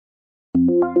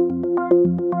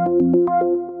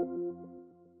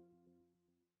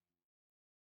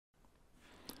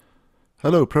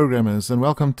Hello programmers, and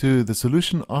welcome to the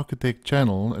Solution Architect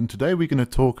channel. And today we're going to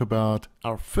talk about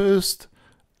our first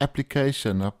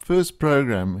application, our first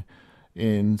program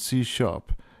in C#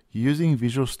 using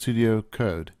Visual Studio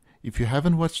Code. If you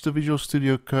haven't watched the Visual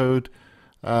Studio Code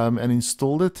and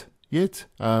installed it yet,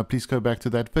 please go back to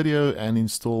that video and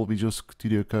install Visual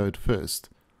Studio Code first.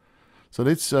 So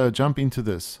let's jump into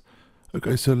this.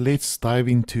 Okay, so let's dive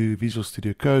into Visual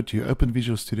Studio Code. You open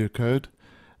Visual Studio Code,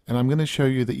 and I'm going to show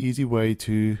you the easy way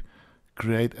to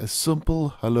create a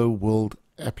simple Hello World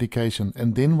application.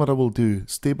 And then what I will do,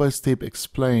 step by step,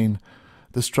 explain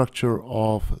the structure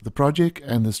of the project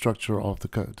and the structure of the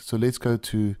code. So let's go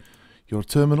to your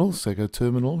terminal. So go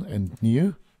Terminal and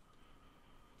New.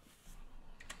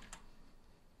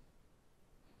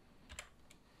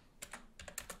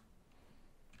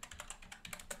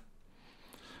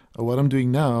 What I'm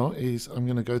doing now is I'm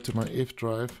going to go to my F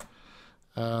drive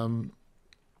and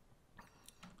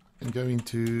go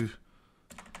into,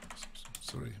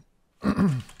 sorry,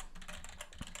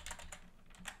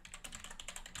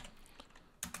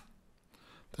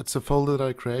 that's a folder that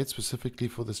I create specifically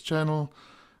for this channel,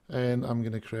 and I'm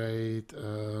going to create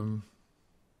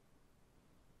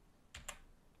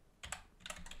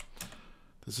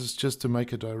this is just to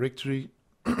make a directory.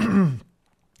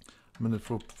 A minute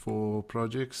for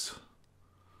projects.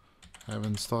 I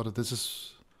haven't started. This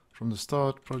is from the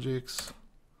start, projects,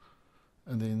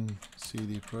 and then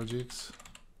CD projects.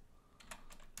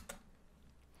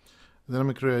 And then I'm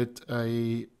going to create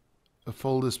a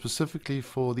folder specifically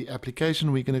for the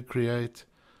application we're going to create.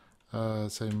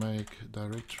 Say make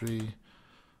directory.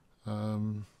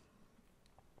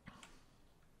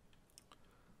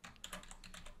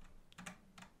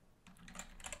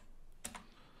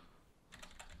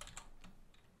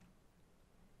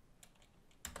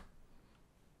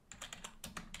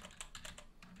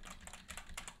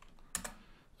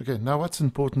 Okay, now what's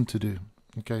important to do?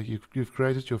 Okay, you've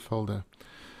created your folder.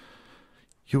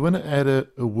 You want to add a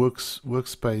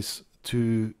workspace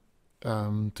to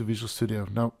Visual Studio.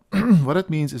 Now, what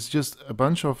it means is just a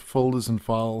bunch of folders and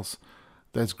files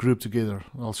that's grouped together.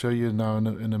 I'll show you now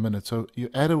in a minute. So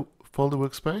you add a folder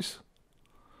workspace.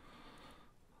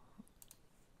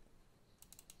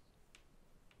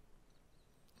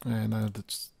 And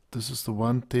this is the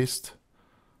one test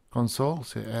console.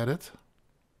 So add it.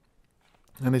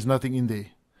 And there's nothing in there.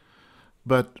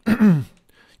 But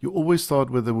you always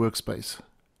start with the workspace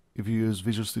if you use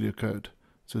Visual Studio Code.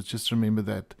 So just remember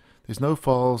that. There's no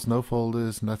files, no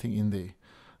folders, nothing in there.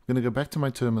 I'm going to go back to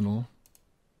my terminal.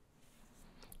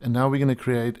 And now we're going to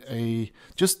create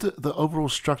just the overall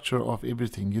structure of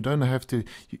everything. You don't have to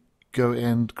go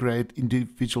and create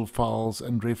individual files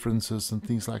and references and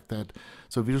things like that.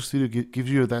 So Visual Studio gives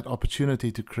you that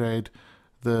opportunity to create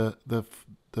the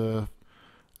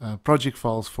project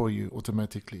files for you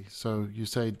automatically. So you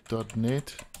say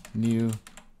 .NET new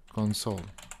console.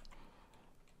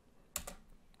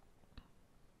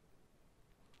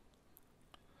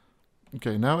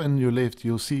 Okay, now in your left,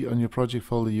 you'll see on your project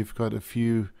folder you've got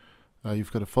you've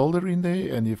got a folder in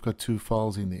there and you've got two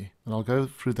files in there. And I'll go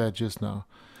through that just now.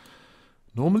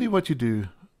 Normally what you do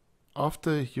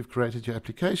after you've created your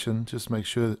application, just make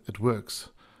sure it works.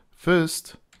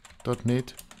 First,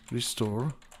 .NET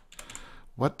restore.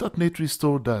 What .NET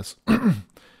Restore does,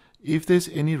 if there's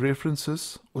any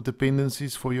references or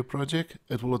dependencies for your project,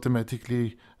 it will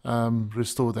automatically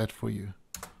restore that for you.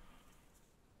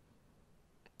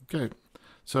 Okay,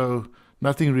 so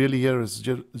nothing really here, is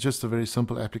just a very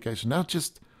simple application. Now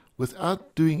just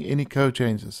without doing any code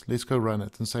changes, let's go run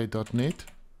it and say .NET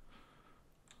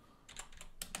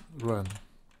run.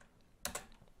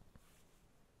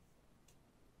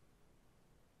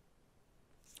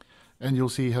 And you'll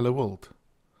see Hello World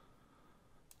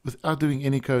without doing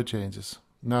any code changes.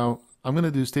 Now I'm going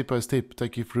to do step by step,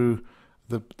 take you through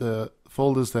the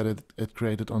folders that it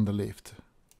created on the left.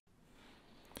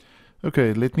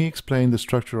 Okay, let me explain the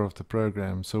structure of the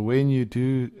program. So when you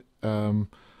do run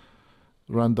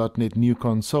 .NET new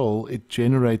console, it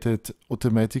generated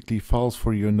automatically files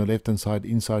for you on the left hand side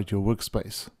inside your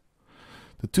workspace.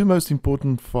 The two most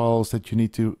important files that you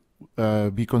need to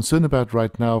be concerned about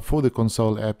right now for the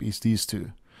console app is these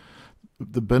two.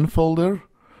 The bin folder.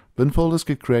 Bin folders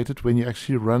get created when you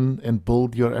actually run and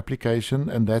build your application,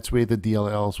 and that's where the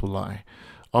DLLs will lie.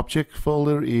 Object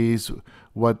folder is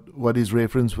what is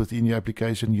referenced within your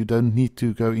application. You don't need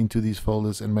to go into these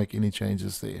folders and make any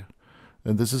changes there.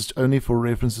 And this is only for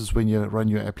references when you run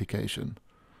your application.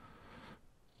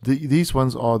 These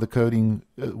ones are the coding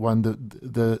one.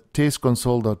 The test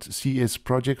console.cs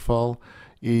project file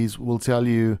will tell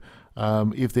you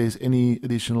if there's any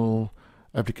additional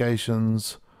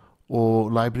applications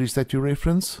or libraries that you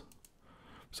reference.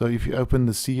 So if you open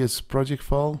the CS project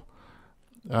file,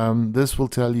 this will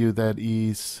tell you that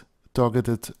is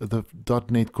targeted the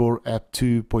 .NET Core App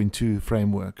 2.2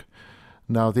 framework.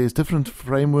 Now there's different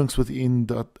frameworks within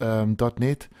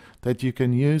 .NET that you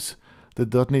can use.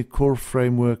 The .NET Core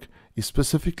framework is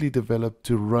specifically developed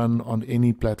to run on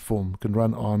any platform. It can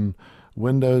run on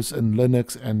Windows and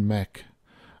Linux and Mac.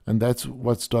 And that's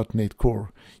what's .NET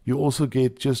Core. You also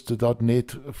get just the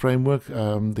 .NET framework.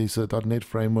 There's a .NET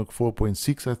framework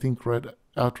 4.6, I think,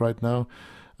 out right now.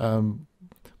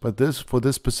 But for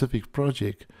this specific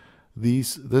project,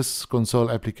 this console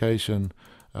application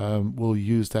will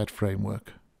use that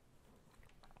framework.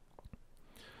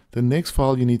 The next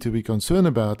file you need to be concerned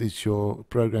about is your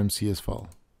program CS file.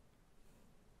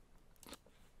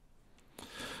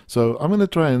 So I'm going to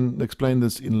try and explain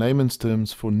this in layman's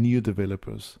terms for new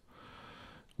developers.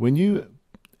 When you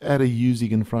add a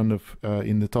using in front of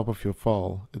in the top of your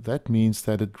file, that means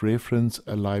that it references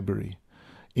a library.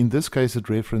 In this case, it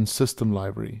references system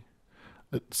library.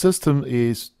 System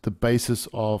is the basis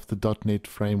of the .NET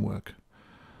framework.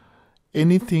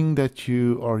 Anything that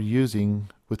you are using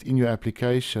within your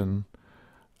application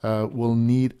will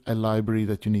need a library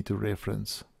that you need to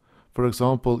reference. For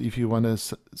example, if you want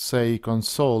to say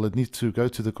console, it needs to go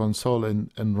to the console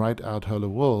and write out hello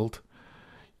world.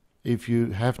 If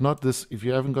you haven't got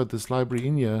this library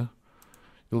in here,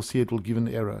 you'll see it will give an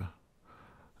error.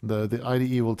 The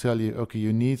IDE will tell you, okay,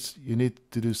 you need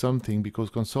to do something because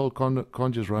console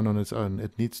can't just run on its own.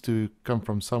 It needs to come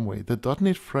from somewhere. The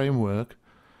 .NET framework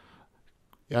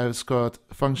has got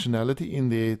functionality in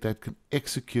there that can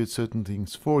execute certain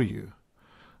things for you.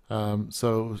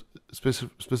 So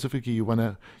specifically, you want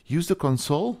to use the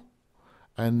console,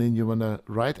 and then you want to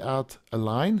write out a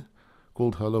line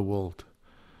called hello world.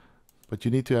 But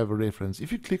you need to have a reference.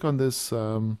 If you click on this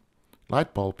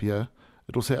light bulb here,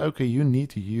 it will say, okay, you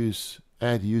need to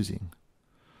add using.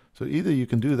 So either you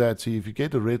can do that. So if you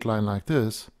get a red line like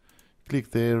this,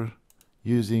 click there,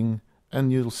 using,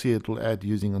 and you'll see it will add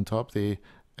using on top there,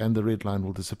 and the red line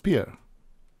will disappear.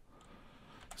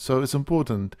 So it's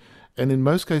important. And in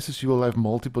most cases, you will have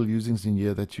multiple usings in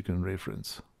here that you can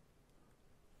reference.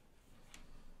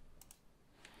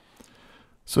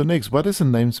 So next, what is a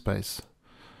namespace?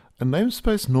 A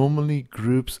namespace normally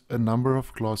groups a number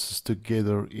of classes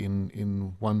together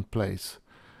in one place.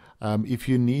 If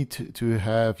you need to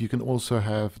have, you can also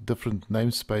have different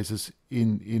namespaces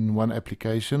in one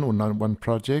application or one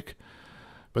project,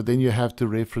 but then you have to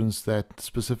reference that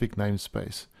specific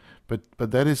namespace.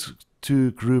 But that is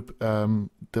to group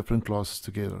different classes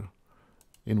together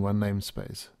in one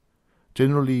namespace.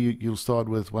 Generally, you'll start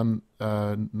with one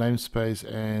namespace,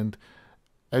 and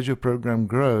as your program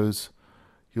grows,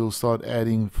 you'll start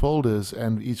adding folders,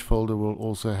 and each folder will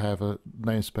also have a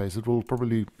namespace. It will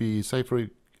probably be, say for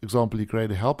example, you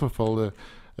create a helper folder,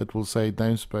 it will say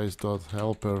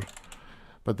namespace.helper.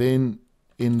 But then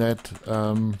in that,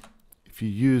 if you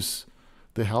use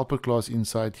the helper class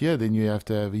inside here, then you have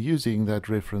to have a using that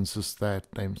references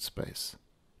that namespace.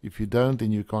 If you don't,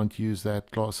 then you can't use that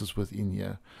classes within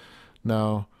here.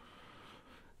 Now,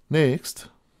 next,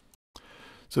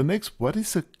 what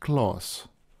is a class?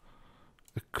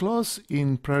 A class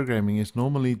in programming is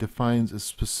normally defines a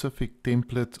specific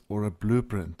template or a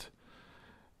blueprint.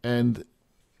 And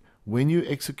when you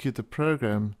execute the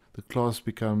program, the class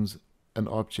becomes an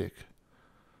object.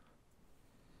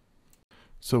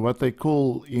 So what they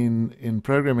call in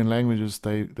programming languages,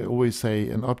 they always say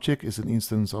an object is an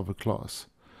instance of a class.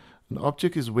 An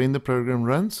object is when the program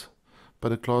runs,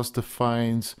 but a class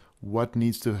defines what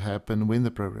needs to happen when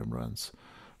the program runs.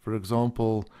 For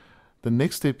example, the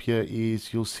next step here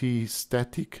is you'll see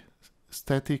static,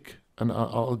 and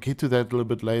I'll get to that a little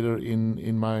bit later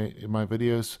in my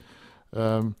videos.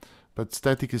 But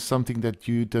static is something that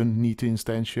you don't need to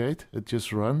instantiate; it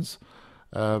just runs.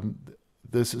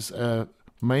 This is a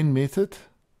main method.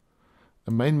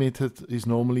 A main method is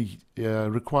normally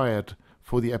required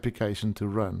for the application to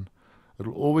run. It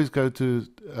will always go to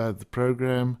the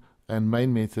program and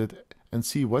main method and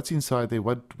see what's inside there.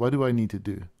 What do I need to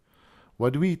do?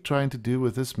 What we're trying to do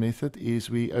with this method is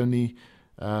we only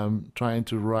trying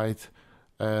to write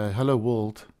hello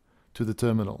world to the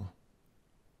terminal.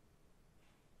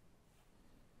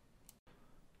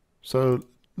 So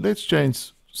let's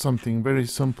change something very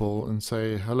simple and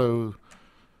say hello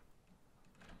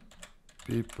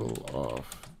people of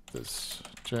this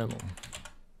channel.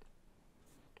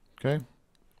 Okay.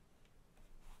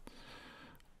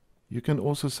 You can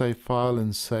also say file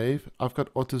and save. I've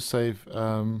got autosave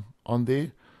on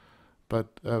there, but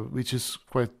which is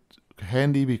quite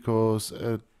handy because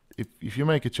if you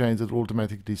make a change, it will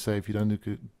automatically save. You don't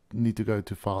need to go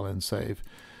to file and save.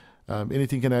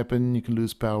 Anything can happen. You can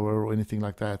lose power or anything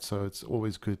like that. So it's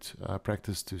always good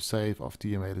practice to save after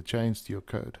you made a change to your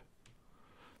code.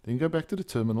 Then go back to the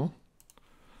terminal.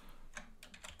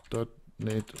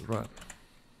 .NET run.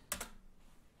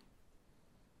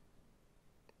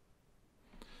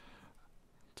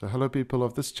 So hello people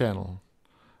of this channel,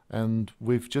 and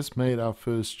we've just made our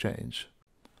first change.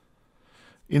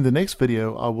 In the next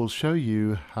video I will show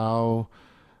you how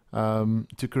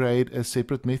to create a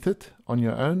separate method on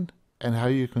your own and how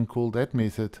you can call that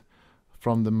method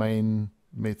from the main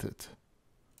method.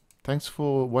 Thanks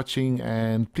for watching,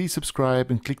 and please subscribe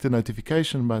and click the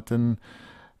notification button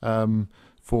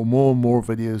for more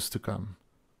videos to come.